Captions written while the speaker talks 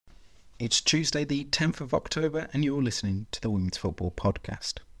It's Tuesday the 10th of October and you're listening to the Women's Football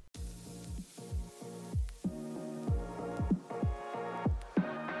Podcast.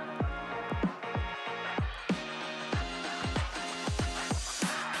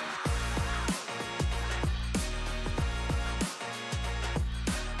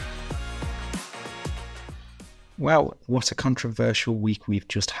 Well, what a controversial week we've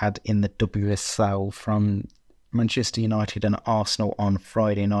just had in the WSL, from Manchester United and Arsenal on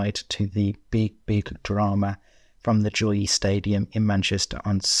Friday night to the big drama from the Joy Stadium in Manchester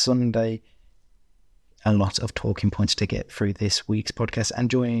on Sunday. A lot of talking points to get through this week's podcast, and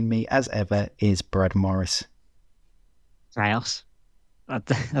joining me as ever is Brad Morris. Chaos.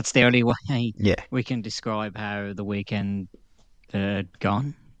 That's the only way we can describe how the weekend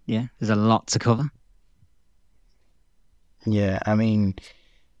gone. Yeah, there's a lot to cover. Yeah, I mean,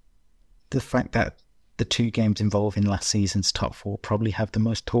 the fact that the two games involving last season's top four probably have the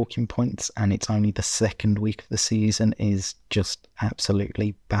most talking points, and it's only the second week of the season, is just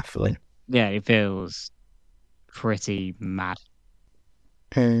absolutely baffling. Yeah, it feels pretty mad.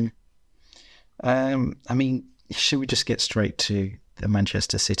 I mean, should we just get straight to the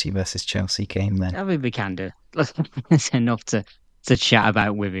Manchester City versus Chelsea game then? I mean, we can do. There's enough to chat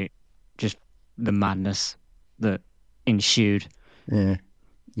about with it. Just the madness that ensued. Yeah.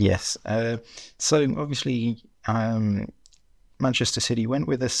 Yes. So obviously, Manchester City went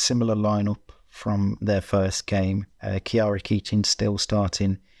with a similar lineup from their first game. Kiara Keating still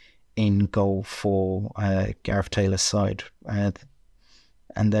starting in goal for Gareth Taylor's side, and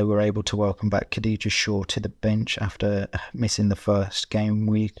they were able to welcome back Khadija Shaw to the bench after missing the first game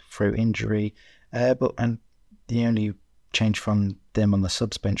week through injury. But the only change from them on the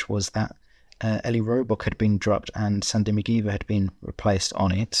subs bench was that Ellie Roebuck had been dropped and Sandy McGeever had been replaced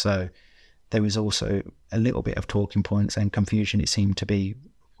on it. So there was also a little bit of talking points and confusion, it seemed to be.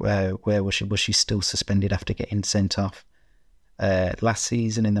 Where was she? Was she still suspended after getting sent off last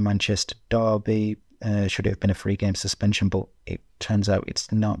season in the Manchester derby? Should it have been a 3-game suspension? But it turns out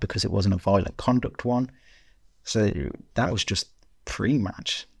it's not, because it wasn't a violent conduct one. So that was just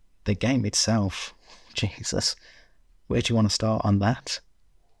pre-match. The game itself, Jesus, where do you want to start on that?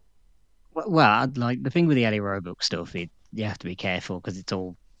 Well, like the thing with the Ellie Roebuck stuff, you have to be careful because it's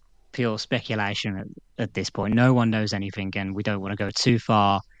all pure speculation at this point. No one knows anything, and we don't want to go too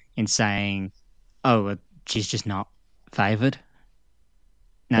far in saying, "Oh, she's just not favoured."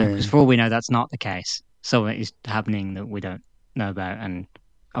 No, because for all we know, that's not the case. Something is happening that we don't know about, and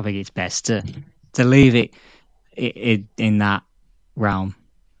I think it's best to leave it in that realm,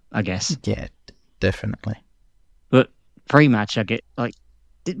 I guess. Yeah, definitely. But pre-match, I get like.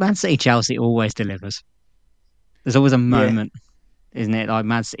 Man City Chelsea always delivers. There's always a moment, isn't it? Like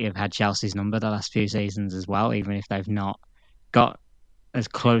Man City have had Chelsea's number the last few seasons as well, even if they've not got as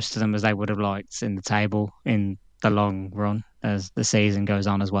close to them as they would have liked in the table in the long run as the season goes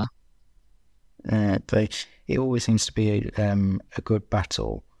on as well. It always seems to be a good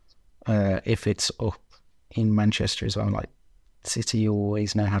battle if it's up in Manchester as well. Like City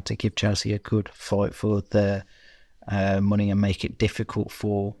always know how to give Chelsea a good fight for their money and make it difficult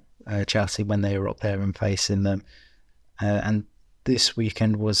for Chelsea when they were up there and facing them. And this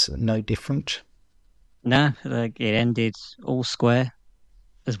weekend was no different. No, it ended all square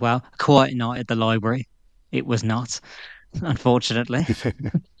as well. A quiet night at the library. It was not, unfortunately. Should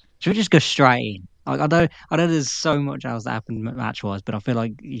we just go straight in? Like, I know there's so much else that happened match-wise, but I feel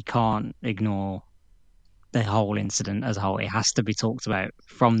like you can't ignore the whole incident as a whole. It has to be talked about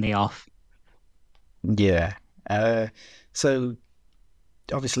from the off. Yeah. So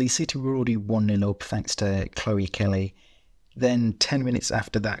obviously City were already 1-0 up thanks to Chloe Kelly. Then 10 minutes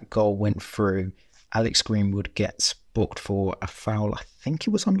after that goal went through, Alex Greenwood gets booked for a foul. I think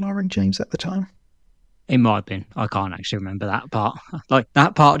it was on Lauren James at the time. It might have been. I can't actually remember that part. Like,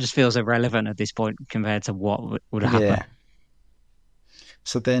 that part just feels irrelevant at this point compared to what would happen. Yeah.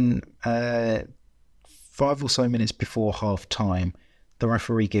 So then 5 or so minutes before half time, the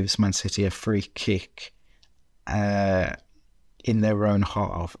referee gives Man City a free kick in their own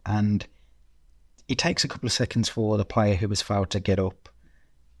half, and it takes a couple of seconds for the player who was fouled to get up.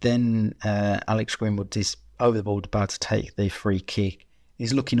 Then Alex Greenwood is over the ball, about to take the free kick.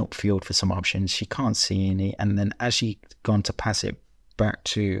 He's looking upfield for some options. She can't see any, and then as she's gone to pass it back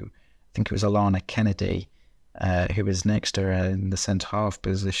to, I think it was Alana Kennedy, who was next to her in the centre half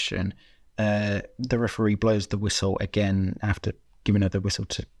position, the referee blows the whistle again after giving her the whistle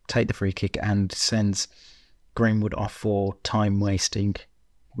to take the free kick, and sends Greenwood off for time wasting,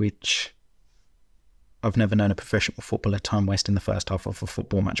 which I've never known a professional footballer time waste in the first half of a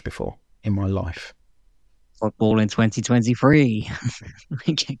football match before in my life. football in 2023.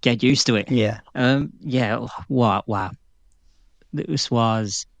 Get used to it. Yeah, Yeah, wow. This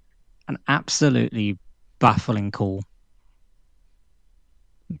was an absolutely baffling call.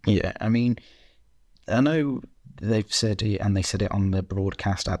 yeah. I mean, I know they've said it, and they said it on the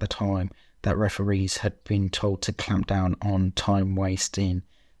broadcast at the time, that referees had been told to clamp down on time wasting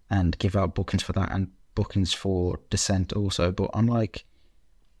and give out bookings for that and bookings for dissent also. But I'm like,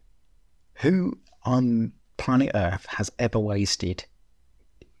 who on planet Earth has ever wasted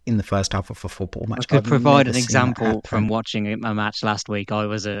in the first half of a football I match? could I've provide never an seen that example from happen. watching a match last week. I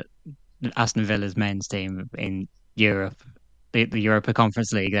was at Aston Villa's men's team in Europe, the Europa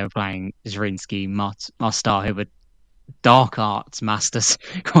Conference League. They were playing Zrinski, Mostar, who were dark arts masters,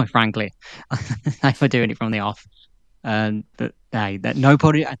 quite frankly. They were doing it from the off. And but hey, that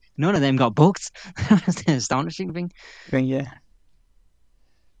nobody, none of them got booked. That's the astonishing thing. But yeah,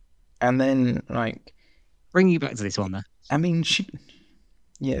 and then like, Bring you back to this one, though. I mean,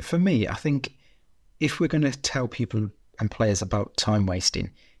 yeah, for me, I think if we're going to tell people and players about time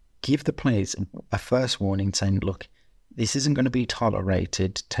wasting, give the players a first warning saying, look, this isn't going to be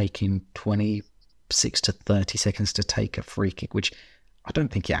tolerated taking 26 to 30 seconds to take a free kick, which I don't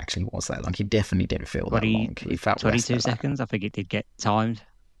think it actually was that long. He definitely didn't feel that 20, long. He felt less 22 than that. seconds. I think it did get timed.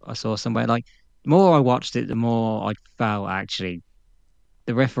 I saw somewhere like the more I watched it, the more I felt actually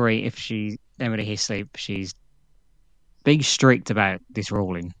the referee, if she Emily Hislop, she's being strict about this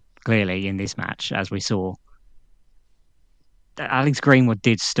ruling. Clearly, in this match, as we saw, Alex Greenwood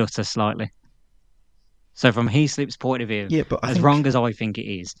did stutter slightly. So, from Hislop's point of view, Yeah, but I as wrong think, as I think it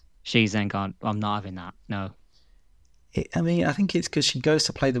is, she's then gone, "I'm not having that." No, I think it's because she goes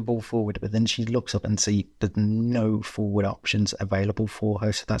to play the ball forward, but then she looks up and see there's no forward options available for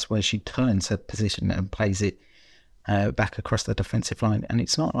her. So that's where she turns her position and plays it back across the defensive line. And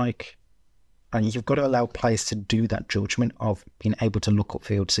it's not like, and you've got to allow players to do that judgment of being able to look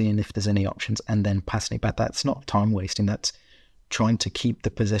upfield, seeing if there's any options, and then passing it back. That's not time wasting. That's trying to keep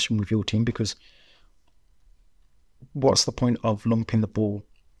the possession with your team, because what's the point of lumping the ball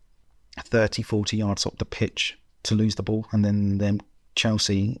 30, 40 yards up the pitch to lose the ball, and then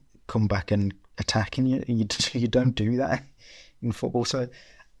Chelsea come back and attack, and you don't do that in football. So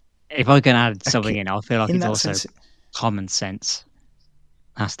if I can add something in, I feel like in it's that also sense, common sense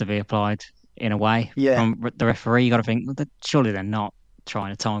has to be applied in a way yeah, from the referee. You got to think, well, surely they're not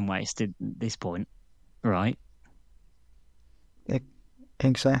trying to time waste at this point, right?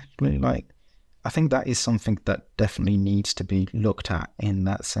 exactly. Like, I think that is something that definitely needs to be looked at in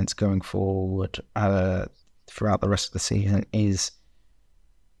that sense going forward throughout the rest of the season, is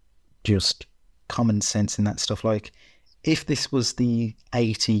just common sense in that stuff. Like, if this was the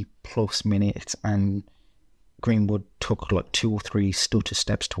 80 plus minutes and Greenwood took like two or three stutter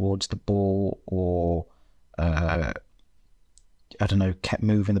steps towards the ball, or I don't know, kept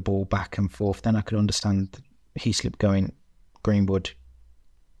moving the ball back and forth, then I could understand Heaslip going, Greenwood,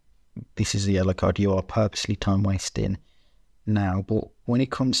 this is a yellow card, you are purposely time wasting now. But when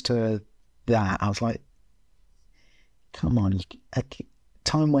it comes to that, I was like, come on,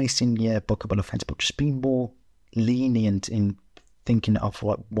 time wasting, yeah, bookable offence, but just be more lenient in thinking of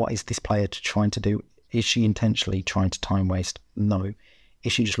what is this player trying to do? Is she intentionally trying to time waste? No.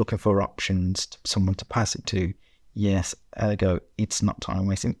 Is she just looking for options, someone to pass it to? Yes, ergo, it's not time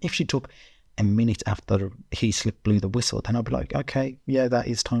wasting. If she took a minute after blew the whistle, then I'd be like, okay, yeah, that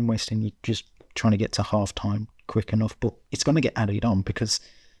is time wasting. You're just trying to get to half time quick enough, but it's going to get added on, because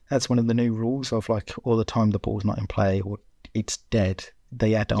that's one of the new rules of, like, all the time the ball's not in play or it's dead,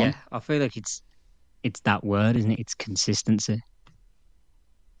 they add Yeah, on. I feel like it's that word, isn't it? It's consistency.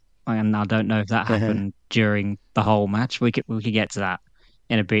 And I don't know if that Uh-huh. happened during the whole match. We could get to that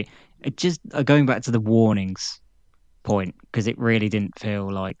in a bit. It just going back to the warnings point, because it really didn't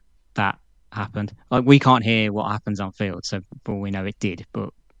feel like that happened. Like we can't hear what happens on field, so but we know it did. But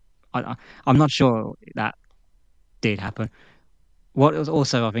I'm not sure that did happen. What is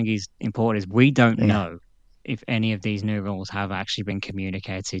also I think is important is we don't Yeah. know if any of these new rules have actually been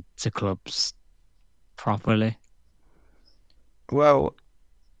communicated to clubs properly. Well,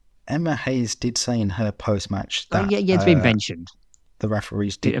 Emma Hayes did say in her post match Oh that yeah, yeah, it's been mentioned. the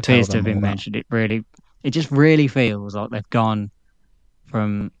referees It did tell appears to have them all been that. mentioned. It just really feels like they've gone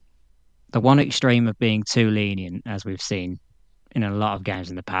from the one extreme of being too lenient, as we've seen in a lot of games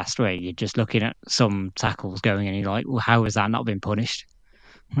in the past, where you're just looking at some tackles going and you're like, well, how has that not been punished?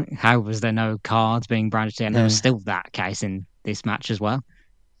 How was there no cards being brandished? And there was Uh, still that case in this match as well.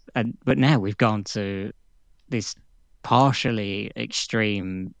 And but now we've gone to this partially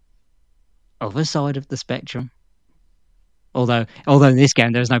extreme other side of the spectrum. Although in this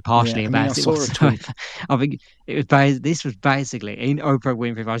game there was no Yeah, partially I mean, I about it saw a tweet. whatsoever. I think this was basically in Oprah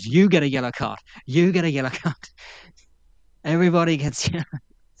Winfrey House. You get a yellow card. You get a yellow card. Everybody gets.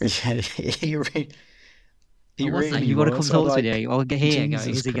 Yeah, he What's that? really You got to come was. I talk to me. like, I'll get here. Go. Jesus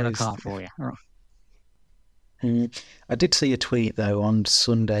Here's a yellow Christ. card for you. Right. I did see a tweet though on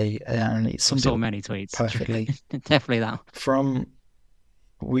Sunday, and it I summed it saw up many tweets. perfectly. Definitely that. From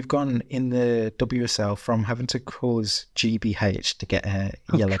We've gone in the WSL from having to cause GBH to get a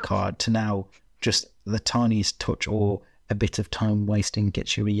Oh, yellow God. card to now just the tiniest touch or a bit of time wasting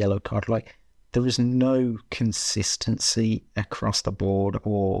gets you a yellow card. Like, there is no consistency across the board,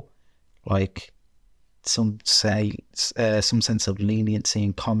 or like some say some sense of leniency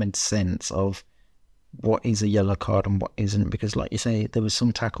and common sense of what is a yellow card and what isn't. Because, like you say, there was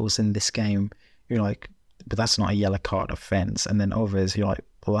some tackles in this game. You're like, but that's not a yellow card offence. And then others, you're like,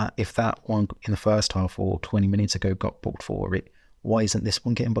 well, if that one in the first half or 20 minutes ago got booked for it, why isn't this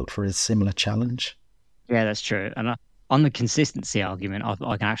one getting booked for a similar challenge? Yeah, that's true. And on the consistency argument, I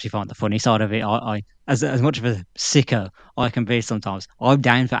can actually find the funny side of it. As much of a sicker I can be sometimes, I'm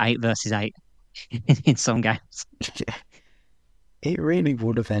down for 8 versus 8 in some games. It really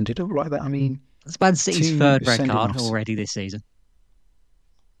would have ended up like that. I mean, It's Man City's two third red sending card offs. already this season.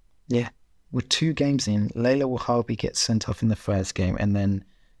 Yeah. With 2 games in, Layla Wahabi gets sent off in the first game, and then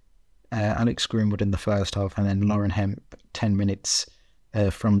Alex Greenwood in the first half, and then Lauren Hemp 10 minutes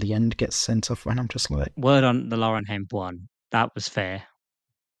from the end gets sent off. And I'm just like, Word on the Lauren Hemp one. That was fair.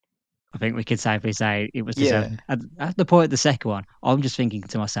 I think we could safely say it was deserved. yeah, At the point of the second one, I'm just thinking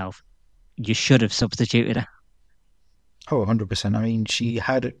to myself, you should have substituted her. oh, 100%. I mean, she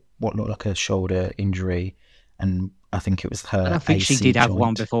had what looked like a shoulder injury, and I think it was I her don't think she AC did have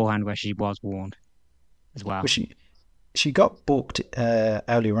one joint. beforehand where she was warned as well. But she got booked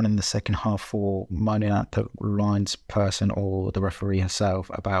earlier on in the second half for minding out the lines person or the referee herself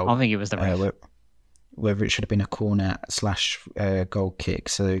I about think it was the ref. whether it should have been a corner slash goal kick.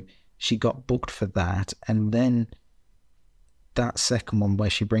 So she got booked for that, and then that second one where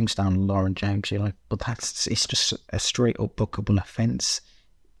she brings down Lauren James, you're like, but it's just a straight up bookable offence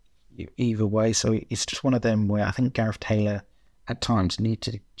either way. So it's just one of them where I think Gareth Taylor at times need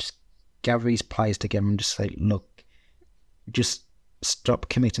to just gather his players together and just say, look, just stop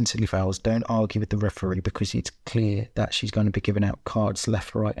committing silly fouls. Don't argue with the referee, because it's clear that she's going to be giving out cards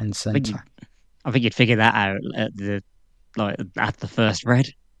left, right, and I think, centre. I think you'd figure that out at the first red.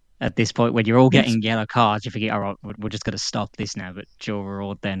 At this point, when you're all Yes, getting yellow cards, you forget, all right, we're just going to stop this now. But Joe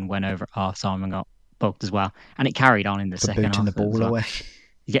Rord then went over at half time and got booked as well. And it carried on in the for second booting the half as ball well. away.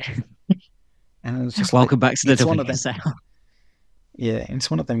 Yeah. And I was just like, Welcome back to the it's one of them. WSL. Yeah, it's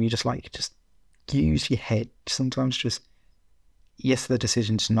one of them. You just use your head. Sometimes just, yes, the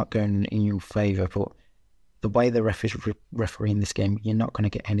decision's not going in your favour, but the way the ref is refereeing this game, you're not going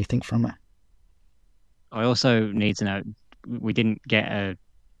to get anything from it. I also need to know, we didn't get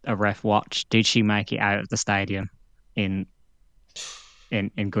a ref watch. Did she make it out of the stadium in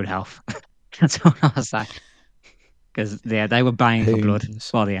in good health? That's all I'll say. Because yeah, they were baying for Who blood knows?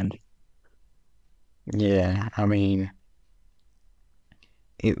 by the end. Yeah, I mean,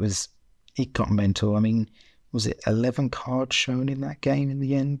 it was, it got mental. I mean, was it 11 cards shown in that game in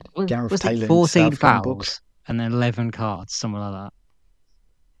the end? Gareth Was it Taylor 14 himself getting booked. fouls and then 11 cards, something like that?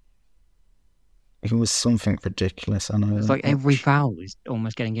 It was something ridiculous. I know It's that like every much. foul is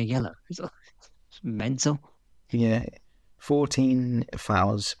almost getting a yellow. It's mental. Yeah, 14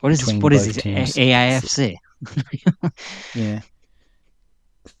 fouls What is this? between What is both this? teams. EAFC? Yeah,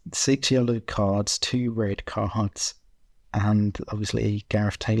 6 yellow cards, 2 red cards, and obviously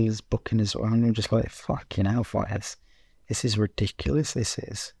Gareth Taylor's booking as well. And I'm just like, fucking hell, fighters. This is ridiculous, this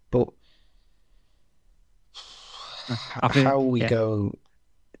is. But I feel how we yeah. go,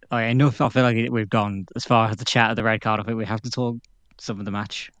 Enough. I feel like we've gone as far as the chat of the red card. I think we have to talk some of the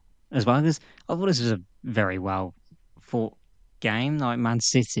match as well, because I thought this was a very well fought game. Like Man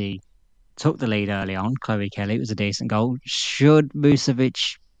City took the lead early on. Chloe Kelly, it was a decent goal. Should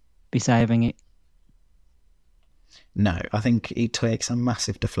Musovic be saving it? no, I think it takes a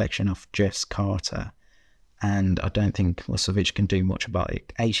massive deflection off Jess Carter, and I don't think Musovic can do much about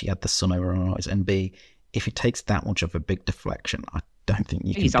it. A, she had the sun over her eyes, and B, if it takes that much of a big deflection, I don't think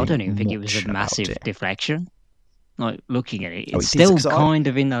you can I do don't even think it was a much about massive it. deflection. Like looking at it, Oh, it's it is, still because kind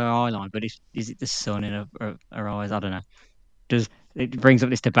of in the eye line, but is it the sun in her eyes? I don't know. Does it brings up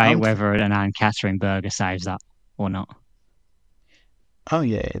this debate I'm whether an Anne Catherine Berger saves that or not? Oh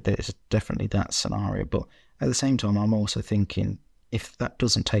yeah, there's definitely that scenario, but at the same time, I'm also thinking, if that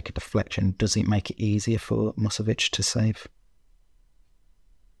doesn't take a deflection, does it make it easier for Musovic to save?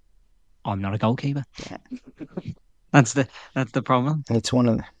 I'm not a goalkeeper. Yeah. That's the problem. It's one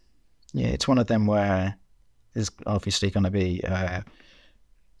of it's one of them where there's obviously going to be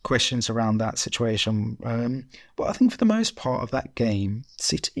questions around that situation. But I think for the most part of that game,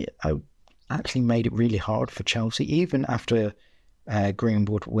 City actually made it really hard for Chelsea. Even after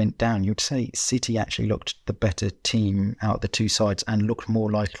Greenwood went down, you'd say City actually looked the better team out of the two sides and looked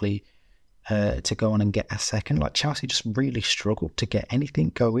more likely to go on and get a second. Like Chelsea just really struggled to get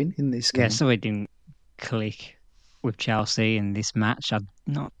anything going in this Yeah, game. so it didn't click with Chelsea in this match. I'm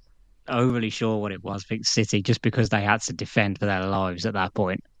not overly sure what it was. I think City, just because they had to defend for their lives at that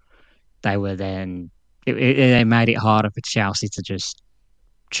point, they were then they made it harder for Chelsea to just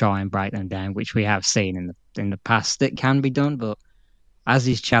try and break them down, which we have seen in the past that can be done. But as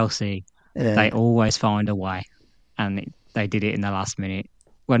is Chelsea, Yeah, they always find a way, and they did it in the last minute.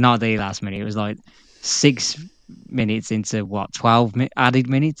 Well, not the last minute. It was like 6 minutes into what 12 added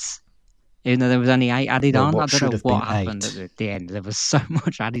minutes. Even though there was only 8 added well, on, I what don't should know have been what happened at eight. the end. There was so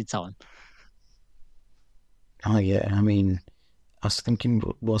much added time. Oh yeah, I mean, I was thinking,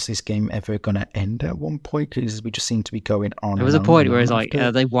 was this game ever going to end at one point? Because we just seem to be going on There was and a on point and where on it's like, are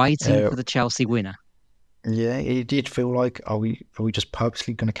after. they waiting Uh, for the Chelsea winner? yeah, it did feel like, are we just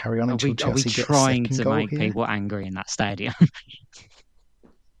purposely going to carry on until Are we Chelsea get a trying second to goal make here? people angry in that stadium?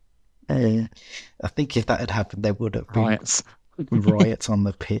 Uh, I think if that had happened, there would have been Riots. riots on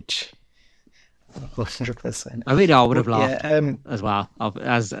the pitch, 100%. I mean, I would have But yeah, laughed as well.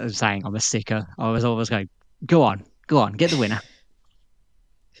 As I was saying, I'm a sicker. I was always going, go on, get the winner.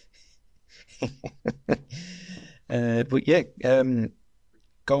 but yeah,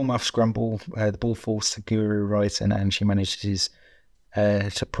 goal scramble. The ball falls to Guru right, and she manages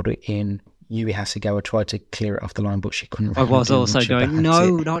to put it in. Yui Hasegawa tried to clear it off the line, but she couldn't I really was do also much going, about it.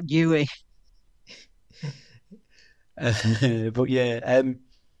 no, not Yui. But yeah,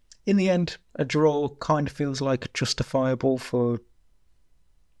 in the end, a draw kind of feels like justifiable for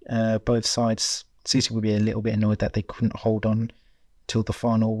both sides. City would be a little bit annoyed that they couldn't hold on till the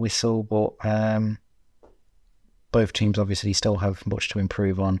final whistle, but both teams obviously still have much to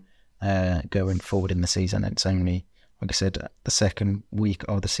improve on going forward in the season. It's only, like I said, the second week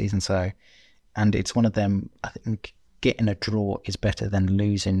of the season, so and it's one of them. I think getting a draw is better than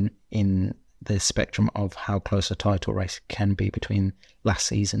losing in the spectrum of how close a title race can be between last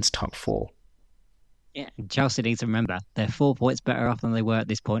season's top four. Yeah, Chelsea need to remember they're 4 points better off than they were at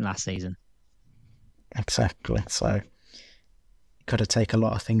this point last season. Exactly. So, got to take a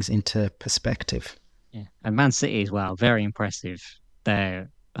lot of things into perspective. Yeah, and Man City as well, very impressive.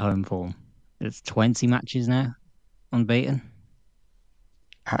 Their home form. It's 20 matches now unbeaten.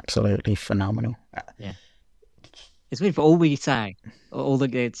 Absolutely phenomenal. Yeah, it's weird for all we say, all the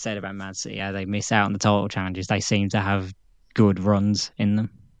good said about Man City, how they miss out on the title challenges. They seem to have good runs in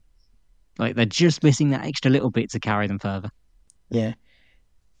them. Like they're just missing that extra little bit to carry them further. Yeah.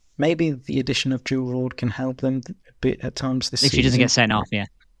 Maybe the addition of Jewel Ward can help them a bit at times this If she doesn't get season. sent off, yeah.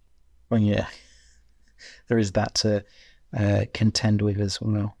 Well, yeah, there is that to contend with as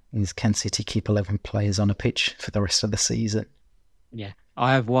well. Is can City keep 11 players on a pitch for the rest of the season? Yeah.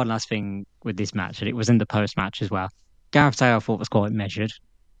 I have one last thing with this match, and it was in the post match as well. Gareth Taylor I thought was quite measured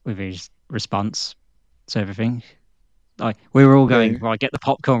with his response to everything. Like we were all going, Yeah, right, get the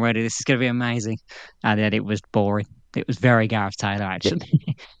popcorn ready, this is gonna be amazing. And then it was boring. It was very Gareth Taylor yeah,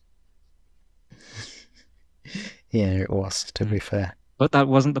 actually. yeah, it was, to be fair. But that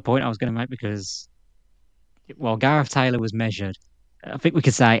wasn't the point I was gonna make because while Gareth Taylor was measured, I think we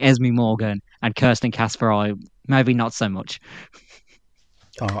could say Esme Morgan and Kirsten Kasper, maybe not so much.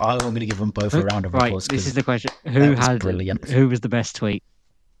 Oh, I'm going to give them both a round of Right, applause this is because the question: that was brilliant. who was the best tweet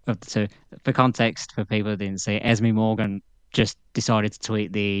of the two? For context, for people who didn't see it, Esme Morgan just decided to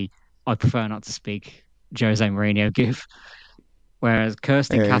tweet the "I prefer not to speak" Jose Mourinho gif, whereas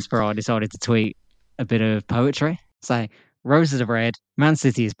Kirsten Uh, Kasper decided to tweet a bit of poetry, saying "Roses are red, Man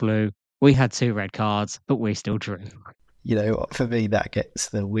City is blue. We had 2 red cards, but we still drew." for me, that gets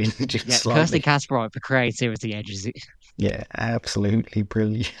the win just Yeah, Kirsten slightly. Kasper for creativity edges it. Yeah, absolutely She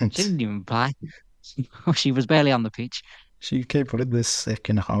brilliant. didn't even play. She was barely on the pitch. She came on in the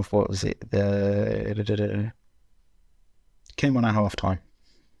second half. What was it? Came on at half time.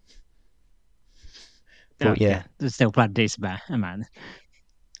 Oh, But yeah, yeah, still played decent, man.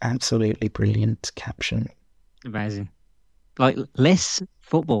 absolutely brilliant caption. Amazing. Like less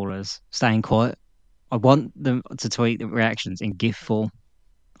footballers staying quiet. I want them to tweet the reactions in GIF form.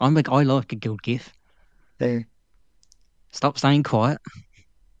 I like a good GIF. There, Stop staying quiet.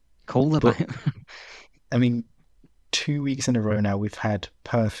 Call them but out. I mean, 2 weeks in a row now we've had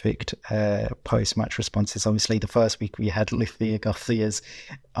perfect post-match responses. Obviously, the first week we had Lithia Garcia's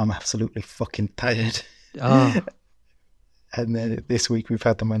 "I'm absolutely fucking tired." Oh, And then this week we've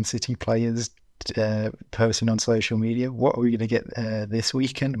had the Man City players posting on social media. What are we going to get this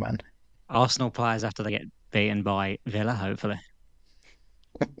weekend, man? Arsenal players after they get beaten by Villa, hopefully.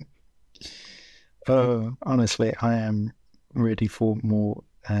 Honestly, I am ready for more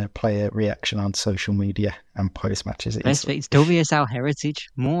player reaction on social media and post matches. It's WSL heritage.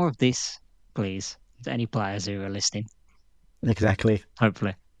 More of this, please, to any players who are listening. Exactly.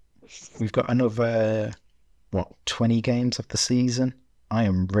 Hopefully. We've got another 20 games of the season. I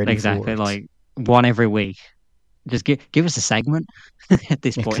am ready for Exactly. it. Like one every week. Just give us a segment at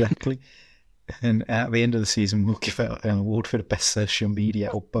this point. Exactly. And at the end of the season, we'll give out an award for the best social media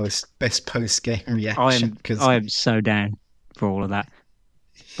or best post game reaction. Because I am so down for all of that.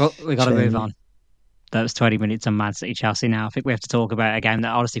 But we got to move on. That was 20 minutes on Man City Chelsea now. I think we have to talk about a game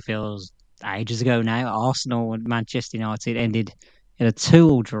that honestly feels ages ago now. Arsenal and Manchester United ended in a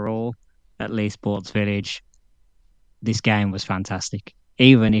 2-2 draw at Lee Sports Village. This game was fantastic,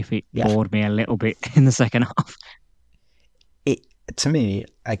 even if it yeah, bored me a little bit in the second half. it to me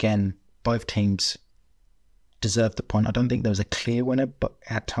again, both teams deserved the point. I don't think there was a clear winner, but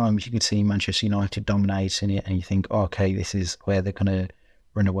at times you could see Manchester United dominating it, and you think, oh, okay, this is where they're going to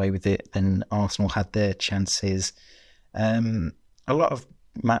run away with it. Then Arsenal had their chances. A lot of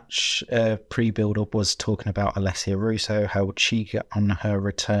match pre-build up was talking about Alessia Russo, how she got on her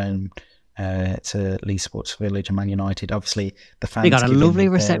return to Lee Sports Village and Man United. Obviously, the fans They got a lovely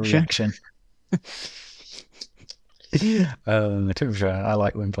their reception. reaction. I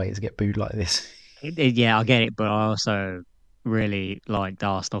like when players get booed like this. Yeah, I get it, but I also really liked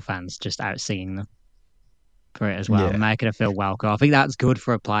Arsenal fans just out singing them for it as well, Yeah, making her feel welcome. I think that's good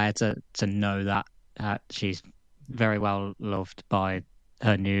for a player to know that she's very well loved by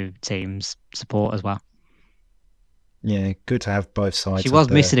her new team's support as well. yeah, good to have both She sides of was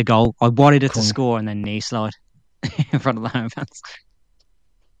the missing a goal. I wanted her to coin. score and then knee slide in front of the home fans.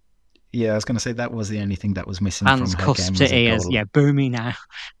 Yeah, I was going to say that was the only thing that was missing from Fans her game cusped was at a ears. goal. Yeah, boo me now.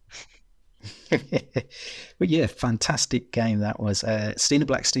 But yeah, fantastic game that was. Stina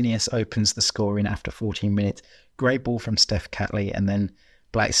Blackstenius opens the scoring after 14 minutes. Great ball from Steph Catley, and then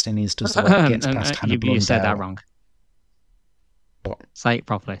Blackstenius does the work, gets past Hannah You said that Blundell. wrong. What? Say it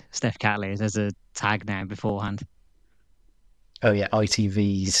properly. Steph Catley. There's a tag now beforehand. Oh yeah,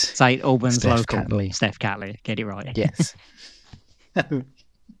 ITV's Say it, Albans Steph local. Catley. Steph Catley. Get it right. Yes.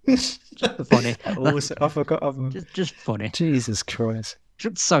 Funny. Also, I forgot of him. Just funny. Jesus Christ.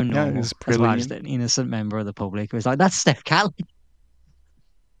 Just so No, it normal was as well. Just brilliant. an innocent member of the public who was like, "That's Steph Catley."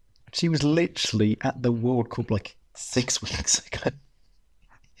 She was literally at the World Cup like 6 weeks ago.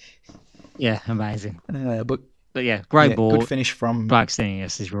 Yeah, amazing. But yeah, great ball. good finish from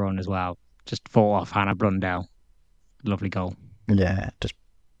Blackstenius' run as well. Just fought off Hannah Blundell. Lovely goal. just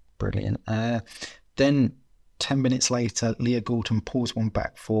brilliant. Then 10 minutes later, Leah Goulton pulls one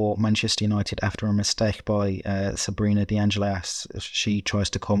back for Manchester United after a mistake by Sabrina D'Angelis. She tries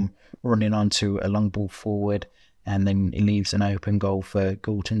to come running onto a long ball forward, and then it leaves an open goal for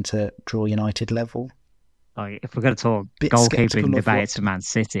Goulton to draw United level. Like, if we're going to talk Bit goalkeeping sceptical of debates for Man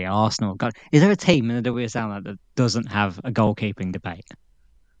City, Arsenal, is there a team in the WSL that doesn't have a goalkeeping debate?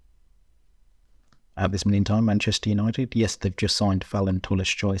 At this minute in time, Manchester United, yes, they've just signed Fallon Tullis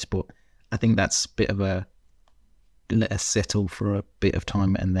Choice, but I think that's a bit of a let us settle for a bit of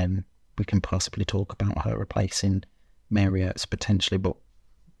time and then we can possibly talk about her replacing Mary Oates potentially. But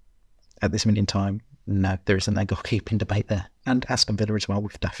at this minute in time, no, there isn't a goalkeeping debate there. And Aston Villa as well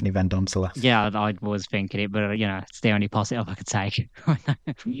with Daphne Van Domselaar. Yeah, I was thinking it, but it's the only positive I could take.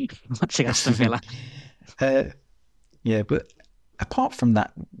 Watching Aston Villa. Yeah, but apart from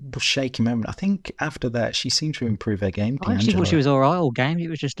that shaky moment, I think after that she seemed to improve her game. I actually thought she was all right all game. It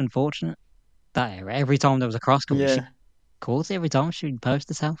was just unfortunate that every time there was a cross cover, she caught it every time. She would post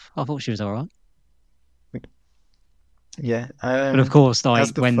herself. I thought she was all right. Yeah, but of course,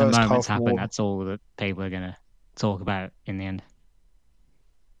 like when the moments happen, wore... that's all that people are going to talk about in the end.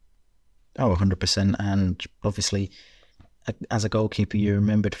 Oh, 100%. And obviously, as a goalkeeper, you're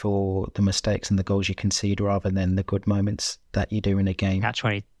remembered for the mistakes and the goals you concede rather than the good moments that you do in a game.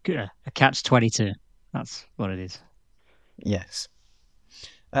 A catch 22. That's what it is. Yes.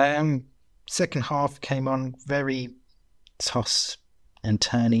 Second half came on very toss and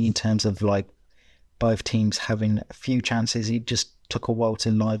turny in terms of like both teams having a few chances. It just took a while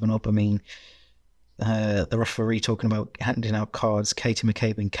to liven up. I mean, the referee talking about handing out cards. Katie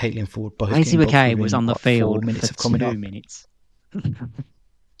McCabe and Caitlin Ford both. Katie McCabe was on the field for 2 minutes.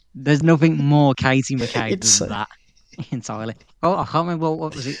 There's nothing more Katie McCabe than that entirely. Oh, I can't remember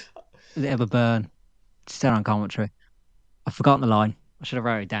what was it. Was it ever burn? Still on commentary. I've forgotten the line. I should have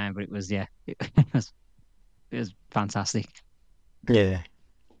wrote it down, but it was. It was It was fantastic. Yeah,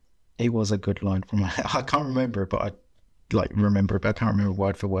 it was a good line from. I can't remember it, but I like remember it, but I can't remember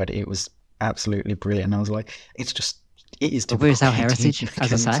word for word. It was absolutely brilliant. And I was like, it's just it is typical WSL Caitlin heritage, as I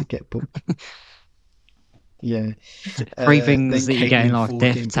again say. to get booked. Yeah. Three things Then that you get in Caitlin life: Ford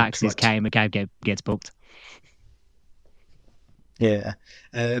death, getting booked taxes, like came, and gets booked. yeah.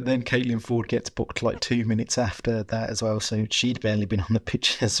 Then Caitlin Ford gets booked like 2 minutes after that as well. So she'd barely been on the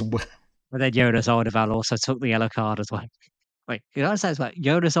pitch as well. But then Jonas Alderweireld also took the yellow card as well. Wait, you know what I'm saying?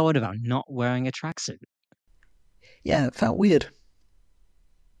 Jonas Alderweireld not wearing a tracksuit. Yeah, it felt weird.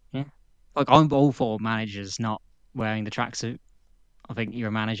 Yeah. Like, I'm all for managers not wearing the tracksuit. I think you're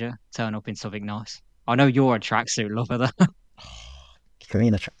a manager, turn up in something nice. I know you're a tracksuit lover, though. Give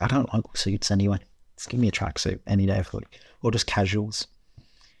me I don't like suits anyway. Just give me a tracksuit any day of the week, or just casuals.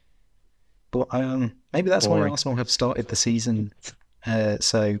 But maybe that's why Boring. Arsenal have started the season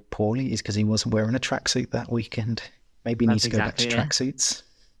so poorly, is because he wasn't wearing a tracksuit that weekend. Maybe he That's needs to go back to exactly it. tracksuits.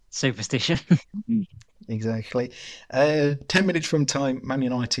 Superstition. Exactly. 10 minutes from time, Man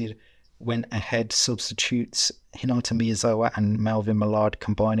United went ahead, substitutes Hinata Miyazawa and Melvin Millard,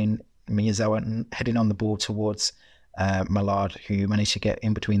 combining Miyazawa and heading on the ball towards Millard, who managed to get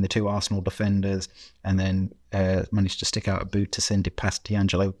in between the two Arsenal defenders and then managed to stick out a boot to send it past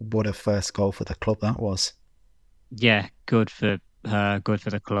D'Angelo. What a first goal for the club that was. Yeah, good for her, good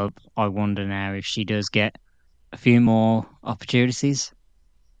for the club. I wonder now if she does get a few more opportunities.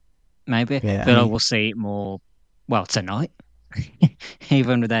 Maybe. I Yeah, I feel like mean, we'll see it more, well, tonight.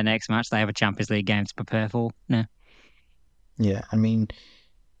 Even with their next match, they have a Champions League game to prepare for. No. yeah, I mean,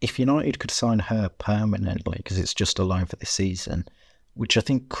 if United could sign her permanently, because it's just a loan for this season, which I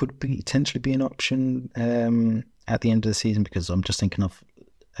think could be potentially be an option at the end of the season, because I'm just thinking of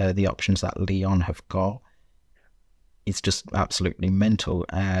the options that Leon have got. It's just absolutely mental.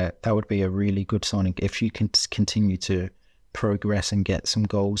 That would be a really good signing if she can continue to progress and get some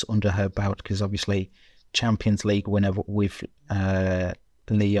goals under her belt, because obviously Champions League winner with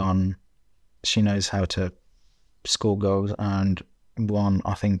Leon, she knows how to score goals, and one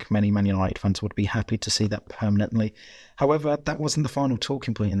I think many Man United fans would be happy to see that permanently. However, that wasn't the final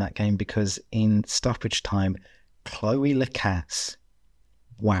talking point in that game, because in stoppage time, Chloe Lacasse,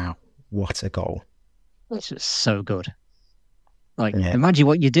 wow, what a goal. It's just so good. Like, Yeah, imagine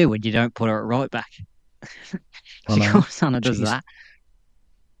what you do when you don't put her at right back. I She know. goes on and does Jeez, that.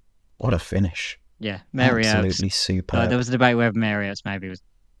 what a finish. Yeah, Mary Earps. Absolutely There superb. was a debate whether Mary Earps maybe was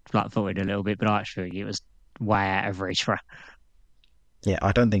flat footed a little bit, but actually it was way out of reach for her. Yeah,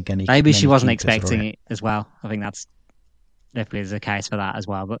 I don't think any Maybe she many wasn't keepers expecting are. it as well. I think that's definitely the case for that as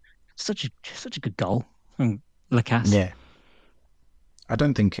well. But such a good goal from Lacasse. Yeah, I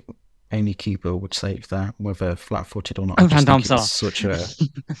don't think any keeper would save that, whether flat-footed or not. I Oh, Van just think it was Domsar. such a.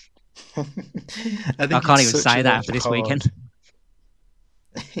 I I think can't it's even such say that a after this weekend.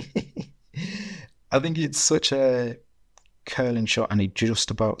 hard. I think it's such a curling shot, and he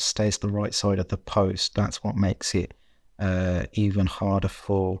just about stays the right side of the post. That's what makes it even harder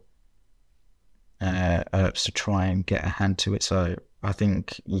for Earps to try and get a hand to it. So I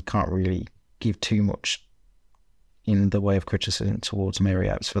think you can't really give too much in the way of criticism towards Mary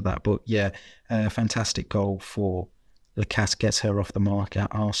Earps for that. But yeah, a fantastic goal for Lacasse, gets her off the mark at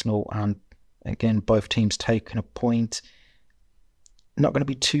Arsenal, and again, both teams taking a point. Not going to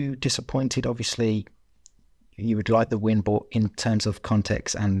be too disappointed, obviously. You would like the win, but in terms of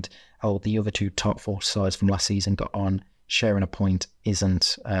context and how the other two top four sides from last season got on, sharing a point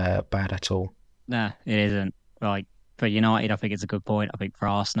isn't bad at all. No, it isn't. Like for United, I think it's a good point. I think for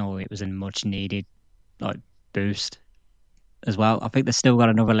Arsenal, it was a much needed like boost as well. I think they've still got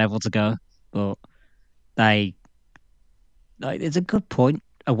another level to go, but they like it's a good point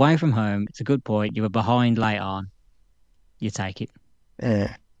away from home. It's a good point. You were behind late on, you take it.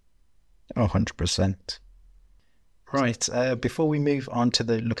 Yeah, 100%. Right, before we move on to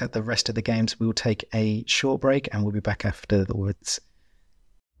the look at the rest of the games, we'll take a short break and we'll be back after the words.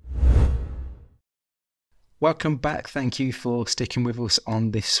 Welcome back. Thank you for sticking with us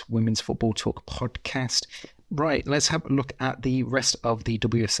on this Women's Football Talk podcast. Right, let's have a look at the rest of the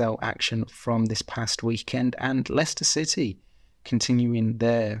WSL action from this past weekend, and Leicester City continuing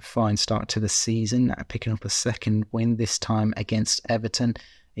their fine start to the season, picking up a second win, this time against Everton.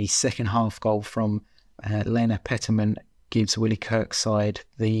 A second half goal from Lena Petterman gives Willie Kirk's side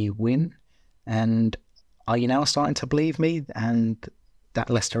the win. And are you now starting to believe me and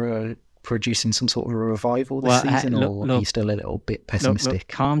that Leicester are producing some sort of a revival this Well, season, look, or are you look, still a little bit look, pessimistic?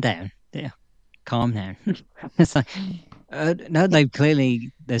 calm down. Yeah, calm down. It's like, no, they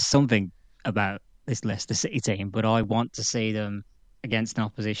clearly there's something about this Leicester City team, but I want to see them against an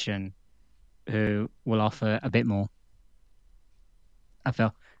opposition. who will offer a bit more, I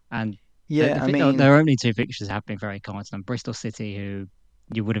feel. And Yeah, I mean, their only two fixtures have been very kind to them. Bristol City, who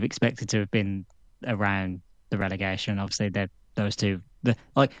you would have expected to have been around the relegation. Obviously, they're those two.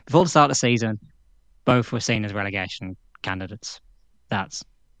 Like before the start of the season, both were seen as relegation candidates. That's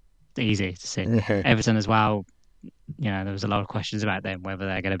easy to see. Everton as well. There was a lot of questions about them whether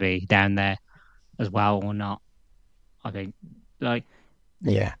they're going to be down there as well or not. I think, like,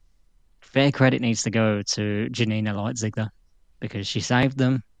 yeah, fair credit needs to go to Janina Leitzig because she saved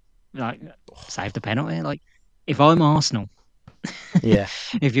them, like, saved the penalty. Like, if I'm Arsenal, yeah.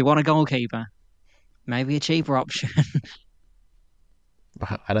 if you want a goalkeeper, maybe a cheaper option.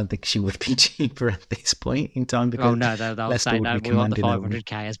 But I don't think she would be cheaper at this point in time Oh because no, they'll Leicester say would no. be We want the commanding a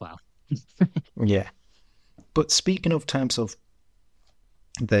 500k as well. yeah. But speaking of terms of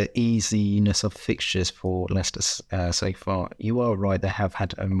the easiness of fixtures for Leicester so far, you are right. They have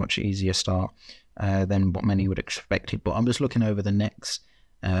had a much easier start than what many would expected. But I'm just looking over the next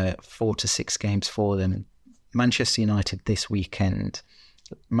 4 to 6 games for them. Manchester United this weekend,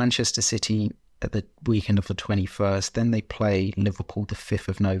 Manchester City at the weekend of the 21st. Then they play Liverpool the 5th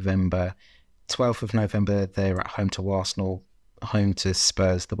of November. 12th of November, they're at home to Arsenal, home to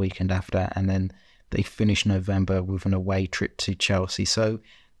Spurs the weekend after, and then they finish November with an away trip to Chelsea. So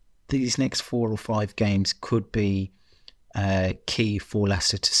these next 4 or 5 games could be key for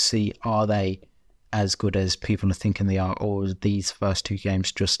Leicester to see, are they as good as people are thinking they are, or are these first 2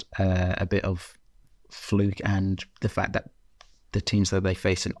 games just a bit of fluke, and the fact that the teams that they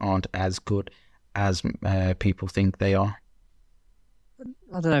face aren't as good as people think they are.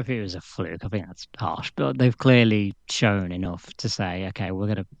 I don't know if it was a fluke. I think that's harsh, but they've clearly shown enough to say, okay,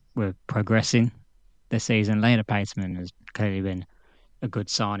 we're progressing this season. Lena Paceman has clearly been a good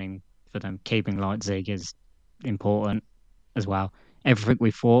signing for them. Keeping Leipzig is important as well. Everything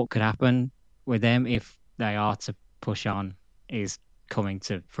we thought could happen with them if they are to push on is coming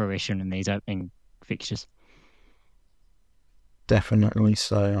to fruition in these opening fixtures. Definitely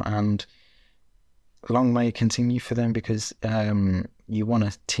so, and long may it continue for them because you want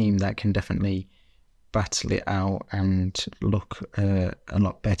a team that can definitely battle it out and look a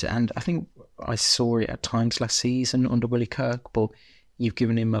lot better. And I think I saw it at times last season under Willie Kirk, but you've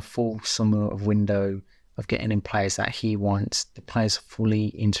given him a full summer of window of getting in players that he wants. The players fully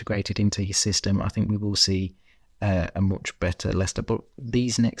integrated into his system. I think we will see a much better Leicester. But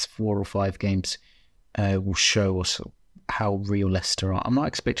these next 4 or 5 games will show us how real Leicester are. I'm not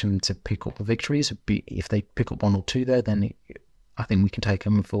expecting them to pick up the victories. If they pick up 1 or 2 there, then I think we can take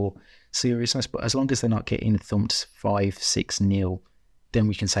them for seriousness. But as long as they're not getting thumped 5-6-0, then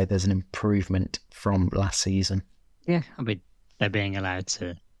we can say there's an improvement from last season. Yeah, I mean, they're being allowed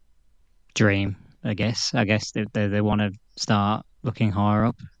to dream, I guess. I guess they want to start looking higher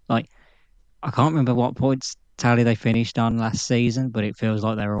up. Like, I can't remember what points tally they finished on last season, but it feels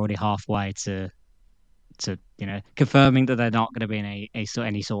like they're already halfway to confirming that they're not going to be in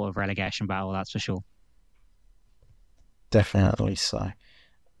any sort of relegation battle. That's for sure. Definitely so.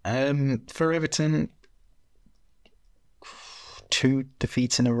 For Everton, 2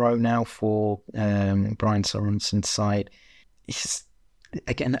 defeats in a row now for Brian Sorenson's side. It's,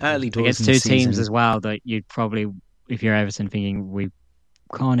 again, early doors Against in the two teams season. as well that you'd probably, if you're Everton, thinking we've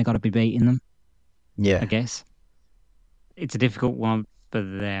kind of got to be beating them. I Yeah. guess it's a difficult one for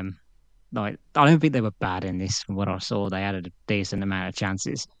them. Like, I don't think they were bad in this. From what I saw, they had a decent amount of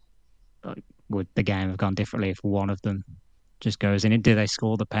chances. Like, would the game have gone differently if one of them just goes in? Do they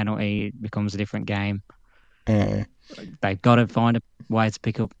score the penalty? It becomes a different game. Uh, They've got to find a way to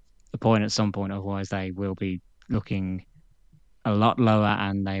pick up the point at some point, otherwise they will be looking a lot lower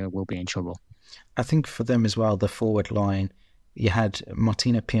and they will be in trouble. I think for them as well, the forward line, you had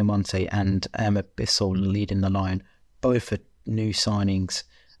Martina Piemonte and Emma Bissell leading the line, both are new signings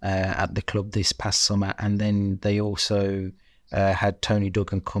at the club this past summer. And then they also had Tony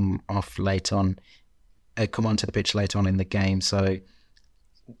Duggan come onto the pitch later on in the game. So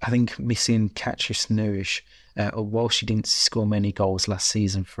I think missing Catrice Nourish, while she didn't score many goals last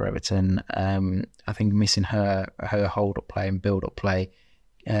season for Everton, I think missing her hold-up play and build-up play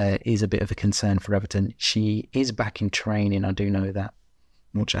is a bit of a concern for Everton. She is back in training, I do know that,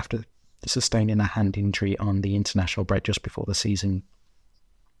 much after sustaining a hand injury on the international break just before the season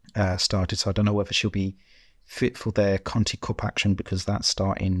started. So I don't know whether she'll be fit for their Conti Cup action because that's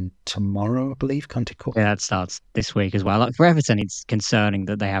starting tomorrow, I believe, Conti Cup. Yeah, that starts this week as well. Like for Everton, it's concerning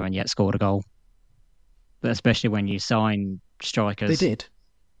that they haven't yet scored a goal, but especially when you sign They strikers. did.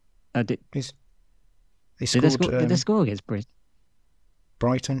 Did, They did they scored score? Did they score against Britain?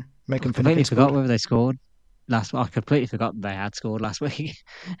 Brighton. I Megan completely Finnegan forgot scored. whether they scored. last. I completely forgot they had scored last week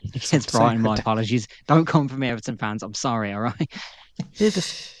That's what against I'm saying. Brighton. My apologies. Don't come for me, Everton fans. I'm sorry. All right.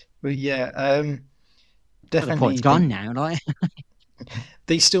 But yeah, But the point's definitely gone think now. Like,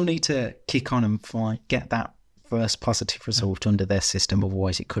 they still need to kick on and fight, get that first positive result under their system.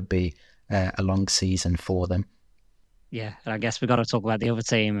 Otherwise, it could be a long season for them. yeah. And I guess we've got to talk about the other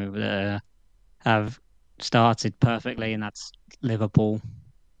team who have started perfectly, and that's Liverpool.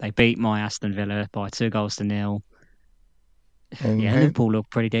 They beat my Aston Villa by 2 goals to 0. Yeah, Mhm. Liverpool look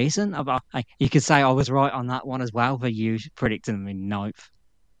pretty decent. You could say I was right on that one as well for you predicting them in ninth.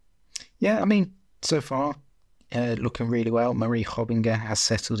 Yeah, I mean, so far, looking really well. Marie Hobbinger has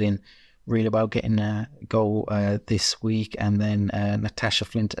settled in really well, getting a goal this week. And then Natasha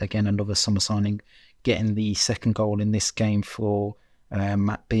Flint, again, another summer signing, getting the second goal in this game for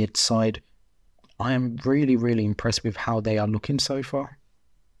Matt Beard's side. I am really, really impressed with how they are looking so far.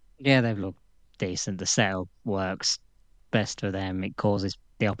 Yeah, they've looked decent. The setup works best for them. It causes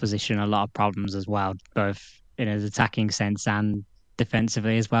the opposition a lot of problems as well, both in an attacking sense and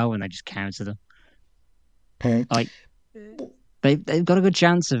defensively as well, when they just counter them. Uh, Like they've got a good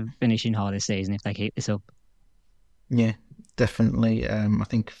chance of finishing high this season if they keep this up. yeah, definitely. I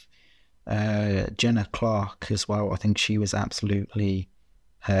think Jenna Clark as well. I think she was absolutely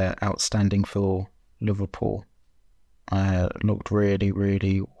outstanding for Liverpool. Looked really,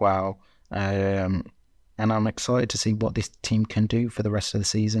 really well. Um, and I'm excited to see what this team can do for the rest of the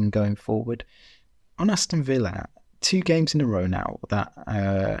season going forward. On Aston Villa, 2 games in a row now that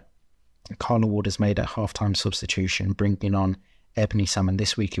Carla Ward has made a half-time substitution, bringing on Ebony Salmon.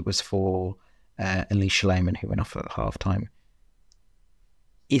 This week it was for Alicia Lehman, who went off at half-time.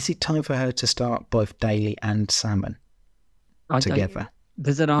 Is it time for her to start both Daly and Salmon I together?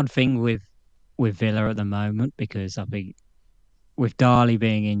 there's an odd thing with Villa at the moment because I think with Darley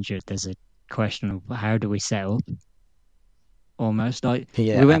being injured, there's a question of how do we set up almost like we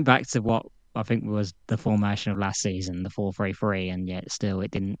Yeah, went back to what I think was the formation of last season, the 4-3-3, and yet still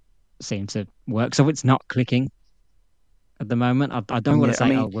it didn't seem to work. So it's not clicking at the moment. I don't want to yeah. I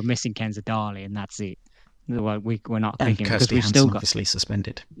say, oh, mean, we're missing Kenza Darley and that's it. We're not and clicking because Kirsty we've still Hansen got, obviously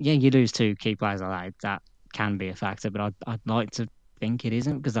suspended. yeah, you lose 2 key players like that. That can be a factor, but I'd like to think it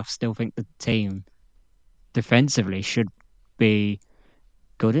isn't because I still think the team defensively should be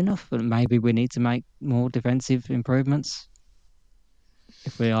good enough, but maybe we need to make more defensive improvements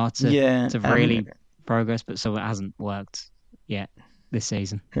if we are Yeah, to really progress. But so it hasn't worked yet this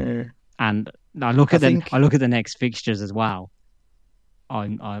season. uh, And I I think look at the next fixtures as well.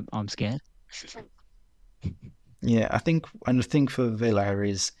 I'm scared. yeah, I think and the thing for Villa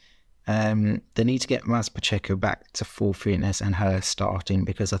is they need to get Maz Pacheco back to full fitness and her starting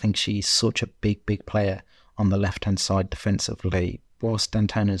because I think she's such a big, big player on the left hand side defensively. Whilst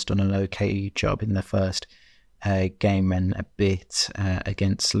Dantana's done an okay job in the first game and a bit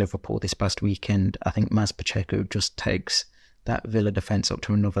against Liverpool this past weekend, I think Maz Pacheco just takes that Villa defence up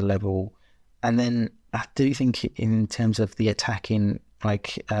to another level. And then I do think in terms of the attacking,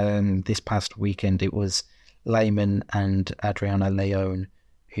 like this past weekend, it was Lehman and Adriana Leone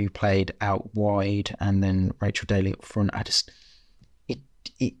who played out wide, and then Rachel Daly up front. It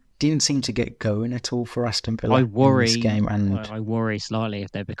it didn't seem to get going at all for Aston I Villa in this worry. game, and I worry slightly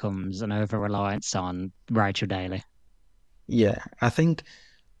if there becomes an over reliance on Rachel Daly. yeah, I think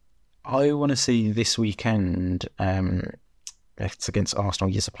I want to see this weekend. It's against Arsenal.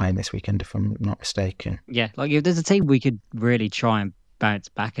 Yes, are playing this weekend, if I'm not mistaken. Yeah, like if there's a team we could really try and bounce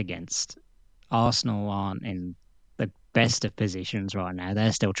back against, Arsenal aren't in the best of positions right now.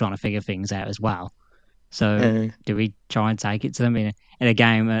 They're still trying to figure things out as well. So Uh, do we try and take it to them in a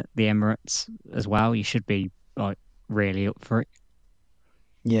game at the Emirates as well? You should be like really up for it.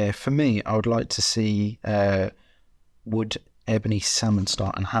 yeah, for me, I would like to see would Ebony Salmon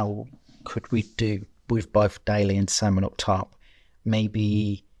start, and how could we do with both Daly and Salmon up top?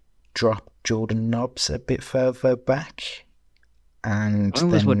 Maybe drop Jordan Nobbs a bit further back, and I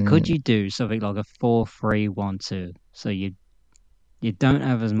almost would. Could then you do something like a 4-3-1-2? So you don't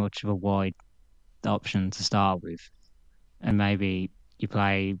have as much of a wide option to start with, and maybe you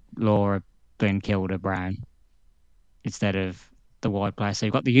play Laura Kilda Brown instead of the wide player. So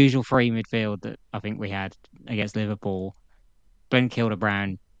you've got the usual three midfield that I think we had against Liverpool. Kilda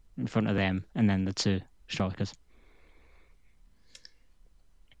Brown in front of them, and then the 2 strikers.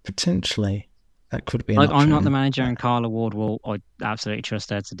 potentially that could be an Like I'm not the option. manager, and Carla Ward will. I absolutely trust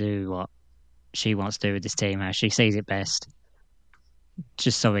her to do what she wants to do with this team as she sees it best.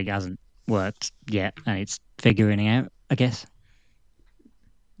 Just something hasn't worked yet, and it's figuring it out, I guess.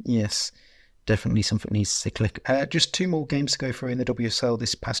 Yes, definitely something needs to click. Just two more games to go through in the WSL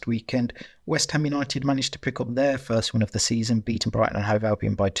this past weekend. West Ham United managed to pick up their first win of the season, beating Brighton and Hove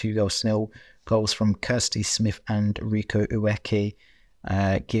Albion by 2-0. Goals from Kirsty Smith and Rico Ueke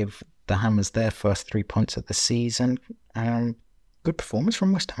give the Hammers their first 3 points of the season. Good performance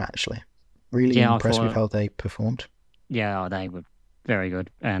from West Ham, actually. Really Yeah, impressed with how they performed. Yeah, they were very good.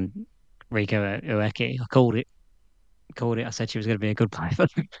 And Rico Ueke, I called it. I said she was going to be a good player for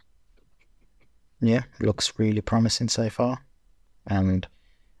them. Yeah, looks really promising so far. And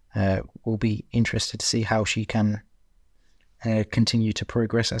we'll be interested to see how she can continue to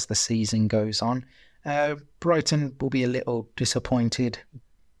progress as the season goes on. Brighton will be a little disappointed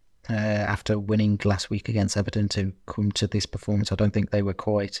after winning last week against Everton to come to this performance. I don't think they were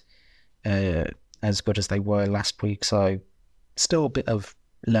quite as good as they were last week, so still a bit of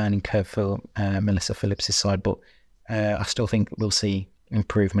learning curve for Melissa Phillips' side, but I still think we'll see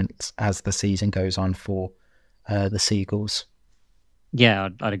improvements as the season goes on for the Seagulls. Yeah,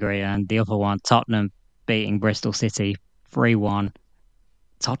 I'd agree. And the other one, Tottenham beating Bristol City 3-1.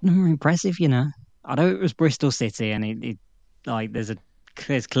 Tottenham are impressive, you know. I know it was Bristol City, and it like there's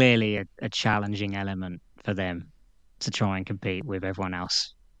clearly a challenging element for them to try and compete with everyone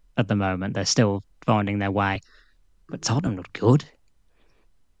else at the moment. They're still finding their way, but Tottenham looked good.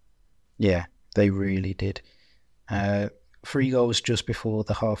 Yeah, they really did. 3 goals just before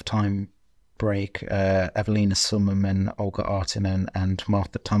the half-time break. Evelina Summerman, Olga Artinen and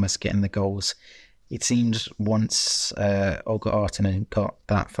Martha Thomas getting the goals. It seems once Olga Artinen got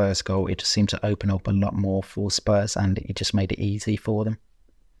that first goal, it just seemed to open up a lot more for Spurs, and it just made it easy for them.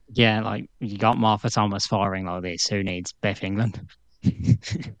 Yeah, like you got Martha Thomas firing like this. Who needs Beth England?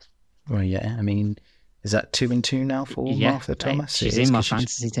 Well, yeah, I mean, is that 2-2 now for Yeah, Martha Thomas? It she's is, in my because she's...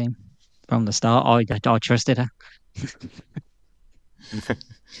 fantasy team from the start. I trusted her.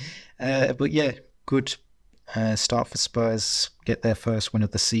 But yeah, good start for Spurs. Get their first win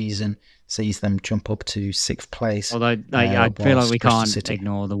of the season, sees them jump up to sixth place. Although I feel like we Bristol can't City...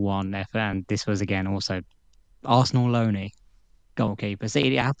 ignore the one F, and this was again also Arsenal Loney goalkeeper.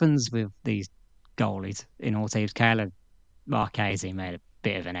 See, it happens with these goalies in all teams. Kayla Marchese made a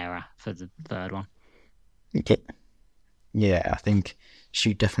bit of an error for the third one. Yeah, yeah, I think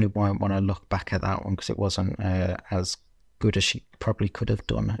she definitely won't want to look back at that one because it wasn't as good as she probably could have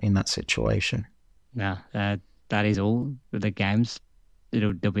done in that situation. Yeah, that is all for the games.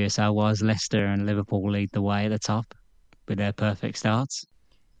 WSL was Leicester and Liverpool lead the way at the top with their perfect starts.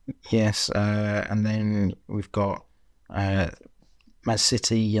 Yes, and then we've got Man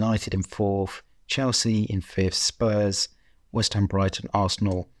City, United in fourth, Chelsea in fifth, Spurs, West Ham, Brighton,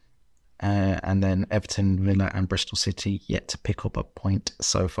 Arsenal, and then Everton, Villa and Bristol City yet to pick up a point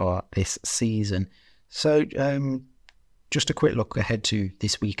so far this season. So just a quick look ahead to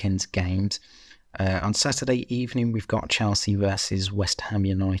this weekend's games. On Saturday evening, we've got Chelsea versus West Ham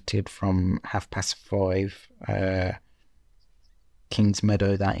United from 5:30. Kings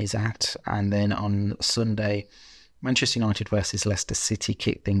Meadow that is at. And then on Sunday, Manchester United versus Leicester City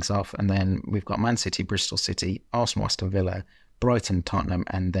kick things off. And then we've got Man City, Bristol City, Arsenal, Aston Villa, Brighton, Tottenham.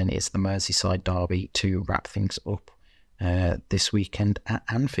 And then it's the Merseyside derby to wrap things up this weekend at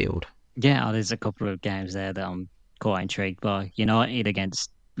Anfield. Yeah, there's a couple of games there that I'm quite intrigued by. United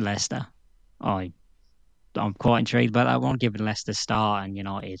against Leicester. I'm quite intrigued by that one, given Leicester's start and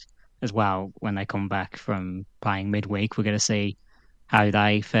United as well. When they come back from playing midweek, we're going to see how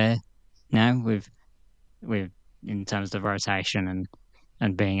they fare now with in terms of rotation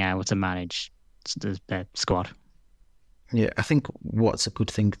and being able to manage their squad. Yeah, I think what's a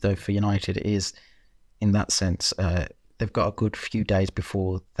good thing though for United is, in that sense, they've got a good few days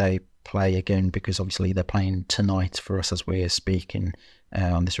before they play again, because obviously they're playing tonight for us as we're speaking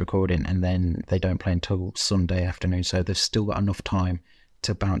on this recording, and then they don't play until Sunday afternoon, so they've still got enough time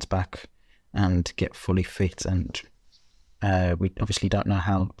to bounce back and get fully fit. And we obviously don't know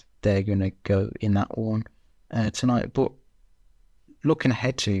how they're going to go in that one tonight, but looking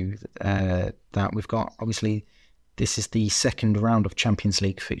ahead to that, we've got, obviously, this is the second round of Champions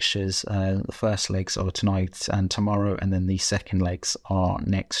League fixtures. The first legs are tonight and tomorrow, and then the second legs are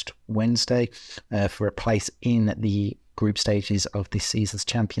next Wednesday for a place in the group stages of this season's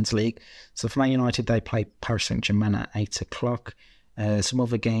Champions League. So for Man United, they play Paris Saint-Germain at 8 o'clock. Some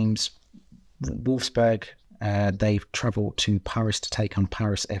other games, Wolfsburg, they've travelled to Paris to take on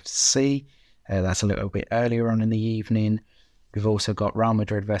Paris FC. That's a little bit earlier on in the evening. We've also got Real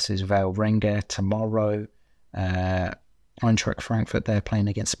Madrid versus Valerenga tomorrow. Eintracht Frankfurt, they're playing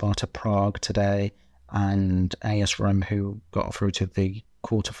against Sparta Prague today, and AS Rome, who got through to the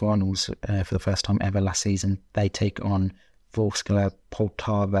quarterfinals for the first time ever last season, they take on Vorskla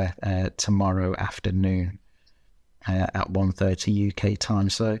Poltava tomorrow afternoon at 1:30 UK time.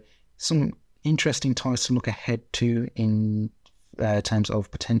 So some interesting ties to look ahead to in terms of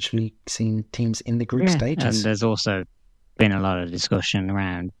potentially seeing teams in the group Yeah, and stages. there's also been a lot of discussion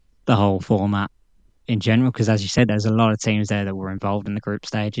around the whole format in general, because as you said, there's a lot of teams there that were involved in the group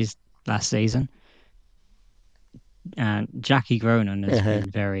stages last season. And Jackie Gronan has Uh-huh.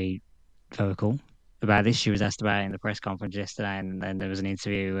 been very vocal about this. She was asked about it in the press conference yesterday, and then there was an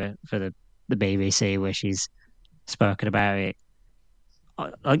interview for the BBC where she's spoken about it.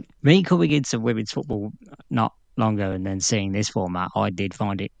 Like me coming into women's football not long ago and then seeing this format, I did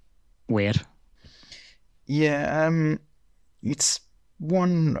find it weird. Yeah, it's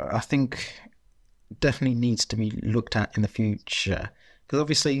one I think definitely needs to be looked at in the future because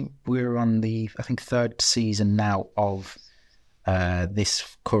obviously we're on the I think third season now of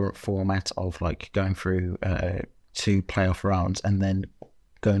this current format of like going through two playoff rounds and then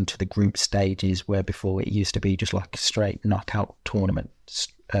going to the group stages where before it used to be just like a straight knockout tournament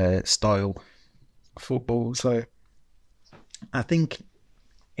style football. So I think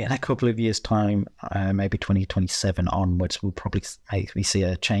in a couple of years' time, maybe 2027 onwards, we'll probably maybe see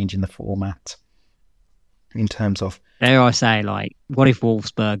a change in the format in terms of Dare I say, like, what if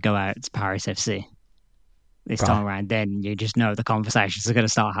Wolfsburg go out to Paris FC this uh, time around? Then you just know the conversations are going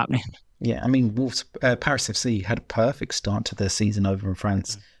to start happening. yeah, I mean, Paris FC had a perfect start to their season over in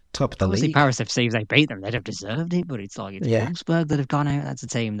France, top of the Obviously, league. Paris FC, if they beat them, they'd have deserved it. But it's like it's Yeah, Wolfsburg that have gone out. That's a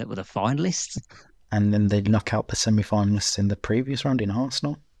team that were the finalists. and then they knock out the semi-finalists in the previous round in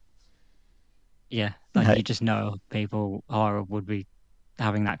Arsenal. Yeah, like Hey, you just know people are would be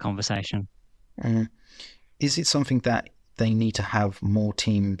having that conversation. mm, is it something that they need to have more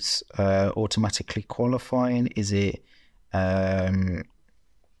teams automatically qualifying? Is it um,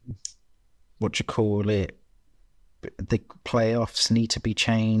 what you call it? The playoffs need to be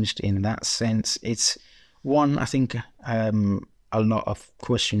changed in that sense. It's one I think a lot of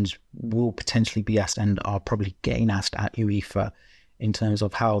questions will potentially be asked and are probably getting asked at UEFA in terms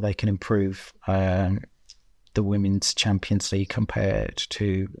of how they can improve the Women's Champions League compared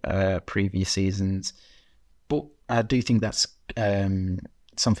to previous seasons. But I do think that's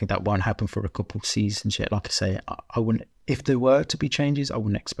something that won't happen for a couple of seasons yet. Like I say, I wouldn't, if there were to be changes, I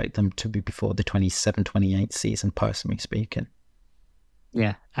wouldn't expect them to be before the 27-28 season, personally speaking.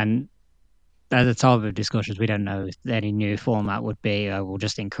 Yeah, and at the time of discussions, we don't know if any new format would be. We'll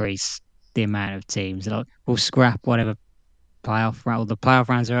just increase the amount of teams. Like, we'll scrap whatever playoff round. The playoff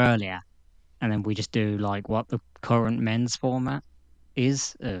rounds are earlier, and then we just do like what the current men's format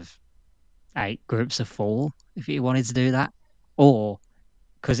is of 8 groups of 4. If you wanted to do that, or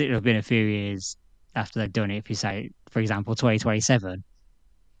because it would have been a few years after they've done it. If you say, for example, 2027,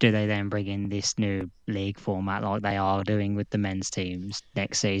 do they then bring in this new league format like they are doing with the men's teams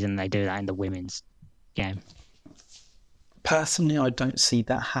next season? They do that in the women's game. Personally, I don't see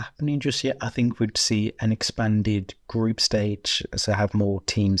that happening just yet. I think we'd see an expanded group stage, so have more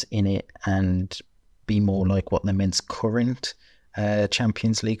teams in it and be more like what the men's current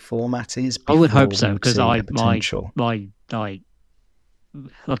Champions League format is I would hope before we so would because see I a potential. my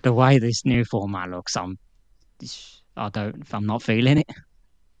like the way this new format looks, I'm not feeling it.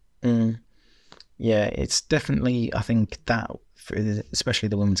 Mm. Yeah, it's definitely. I think that, especially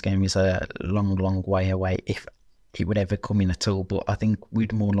the women's game, is a long, long way away if it would ever come in at all. But I think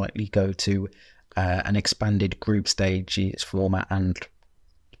we'd more likely go to an expanded group stages format and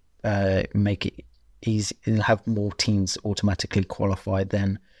make it easy and have more teams automatically qualified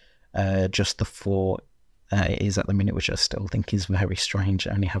than just the 4 it is at the minute, which I still think is very strange.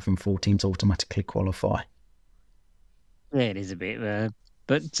 Only having 4 teams automatically qualify. Yeah, it is a bit.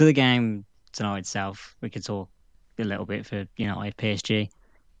 But to the game tonight itself, we could talk a little bit for United PSG.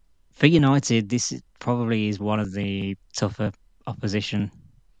 For United, probably is one of the tougher opposition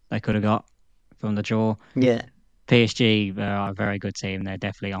they could have got from the draw. Yeah, PSG are a very good team. They're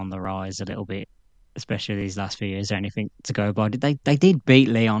definitely on the rise a little bit, especially these last few years. Anything to go by? Did they did beat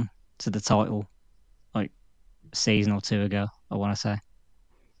Leon to the title like a season or two ago? I want to say.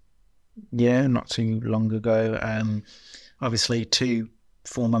 yeah, not too long ago. Obviously, 2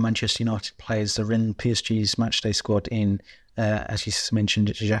 former Manchester United players are in PSG's matchday squad in, as you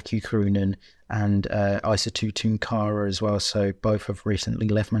mentioned, Jackie Croonan and Aissatou Tunkara as well. So both have recently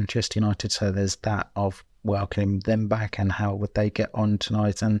left Manchester United. So there's that of welcoming them back and how would they get on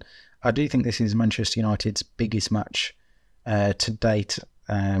tonight. And I do think this is Manchester United's biggest match to date.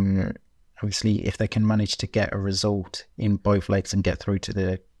 Obviously, if they can manage to get a result in both legs and get through to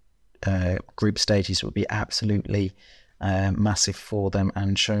the group stages, it would be absolutely massive for them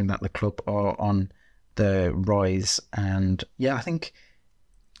and showing that the club are on the rise. And yeah, I think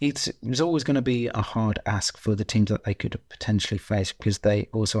it was always going to be a hard ask for the teams that they could potentially face, because they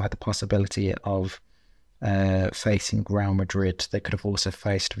also had the possibility of facing Real Madrid. They could have also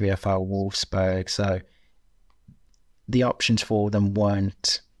faced VfL Wolfsburg. So the options for them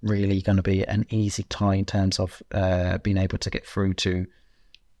weren't really going to be an easy tie in terms of being able to get through to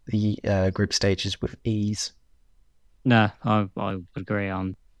the group stages with ease. No, I agree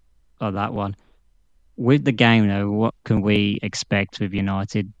on that one. With the game though, what can we expect with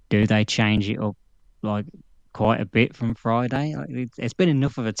United? Do they change it up like quite a bit from Friday? Like, it's been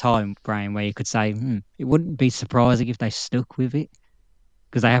enough of a time frame where you could say, it wouldn't be surprising if they stuck with it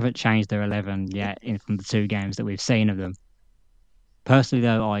because they haven't changed their 11 yet from the two games that we've seen of them. Personally,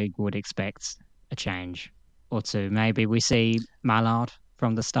 though, I would expect a change or two. Maybe we see Mallard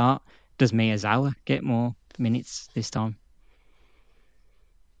from the start. Does Miyazawa get more minutes this time?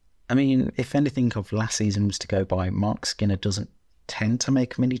 I mean, if anything of last season was to go by, Mark Skinner doesn't tend to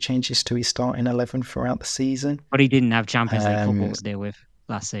make many changes to his starting 11 throughout the season. But he didn't have Champions League football Um, to deal with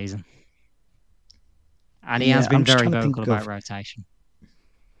last season. And he has yeah, been I'm just very trying to vocal think about of. rotation.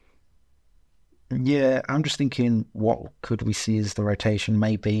 Yeah, I'm just thinking, what could we see as the rotation?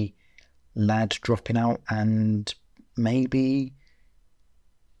 Maybe Ladd dropping out, and maybe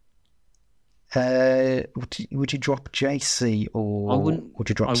would you drop JC, I or wouldn't would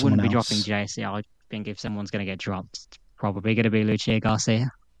you I drop someone wouldn't be dropping else? JC. I think if someone's going to get dropped, it's probably going to be Lucia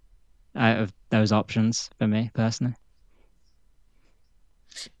Garcia out of those options for me personally.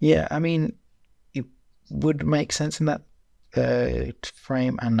 Yeah, I mean, it would make sense in that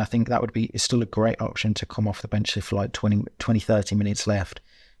frame, and I think that would be still a great option to come off the bench if like 30 minutes left.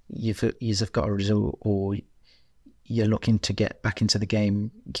 You've got a result, or you're looking to get back into the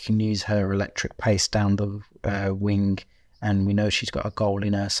game. You can use her electric pace down the wing, and we know she's got a goal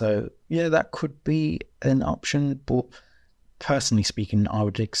in her. So yeah, that could be an option. But personally speaking, I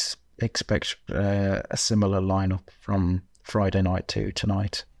would expect a similar lineup from Friday night to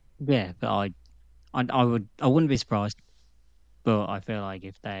tonight. Yeah, but I wouldn't be surprised. But I feel like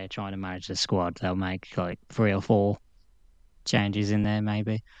if they're trying to manage the squad, they'll make like three or four changes in there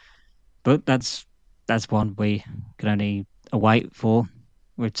maybe. But that's one we can only await for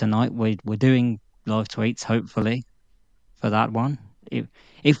with tonight. We're doing live tweets hopefully for that one.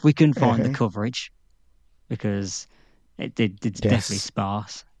 If we can find the Okay. coverage, because it's definitely Yes.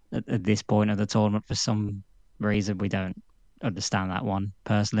 sparse at this point of the tournament for some reason. We don't understand that one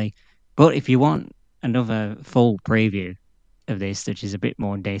personally. But if you want another full preview of this, which is a bit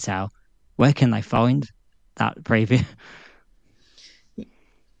more in detail, where can they find that preview?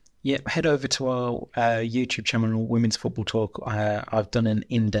 Yep, head over to our YouTube channel, Women's Football Talk. I've done an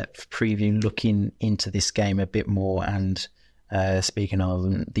in-depth preview looking into this game a bit more, and speaking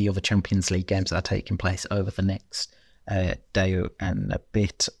of the other Champions League games that are taking place over the next day and a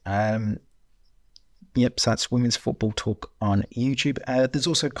bit. Yep, so that's Women's Football Talk on YouTube. There's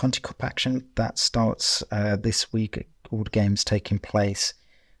also Conti Cup action that starts this week. All the games taking place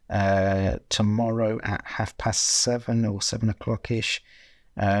tomorrow at 7:30 or 7 o'clock-ish.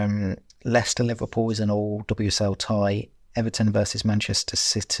 Leicester Liverpool is an all WSL tie. Everton versus Manchester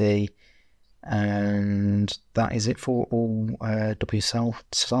City, and that is it for all WSL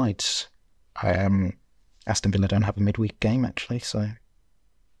sides. Aston Villa don't have a midweek game actually, so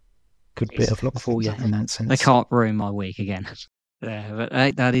good bit of luck for you in that They sense. can't ruin my week again. Yeah,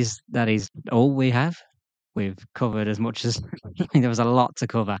 but that is all we have. We've covered as much as there was a lot to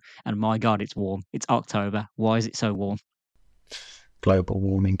cover, and my God, it's warm. It's October. Why is it so warm? Global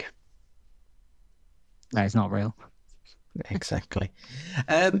warming. No, it's not real. Exactly.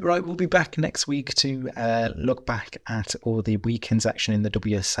 Right, we'll be back next week to look back at all the weekend's action in the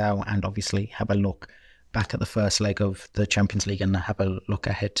WSL, and obviously have a look back at the first leg of the Champions League and have a look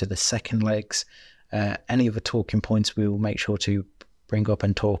ahead to the second legs. Any other talking points we will make sure to bring up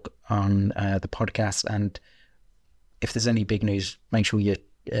and talk on the podcast. And if there's any big news, make sure you're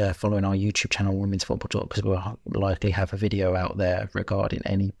following our YouTube channel, Women's Football Talk, because we'll likely have a video out there regarding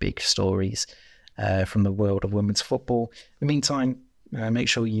any big stories from the world of women's football. In the meantime, make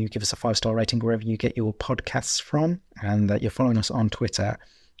sure you give us a 5-star rating wherever you get your podcasts from, and that you're following us on Twitter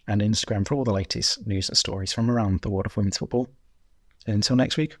and Instagram for all the latest news and stories from around the world of women's football. Until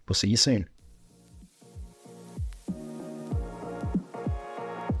next week, we'll see you soon.